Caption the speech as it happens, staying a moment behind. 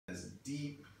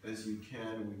deep as you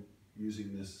can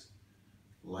using this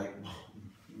light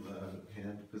bulb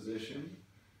hand position.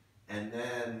 And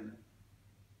then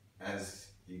as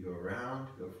you go around,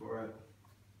 go for it.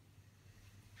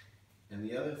 And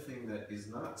the other thing that is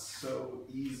not so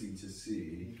easy to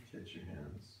see, catch your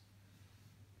hands.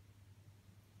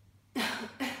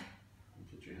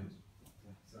 Catch your hands.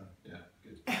 Yeah,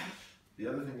 good. The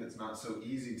other thing that's not so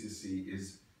easy to see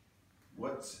is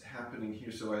what's happening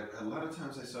here. So a lot of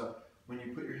times I saw when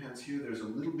you put your hands here, there's a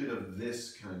little bit of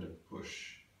this kind of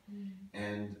push.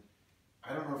 And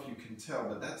I don't know if you can tell,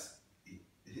 but that's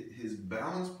his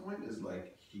balance point is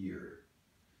like here.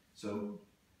 So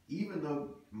even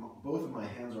though both of my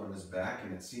hands are on his back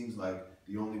and it seems like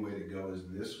the only way to go is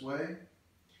this way,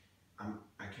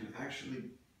 I can actually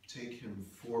take him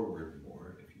forward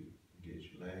more if you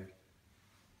engage your leg.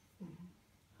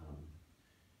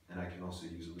 And I can also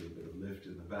use a little bit of lift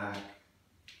in the back.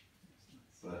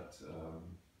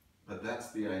 But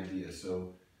that's the idea.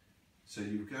 So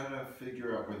you've got to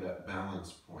figure out where that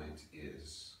balance point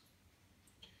is.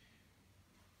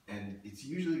 And it's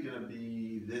usually going to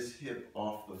be this hip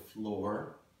off the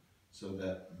floor, so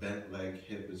that bent leg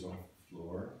hip is off the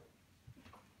floor.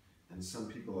 And some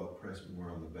people will press more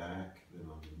on the back than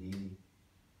on the knee.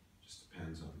 Just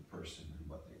depends on the person and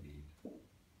what they need.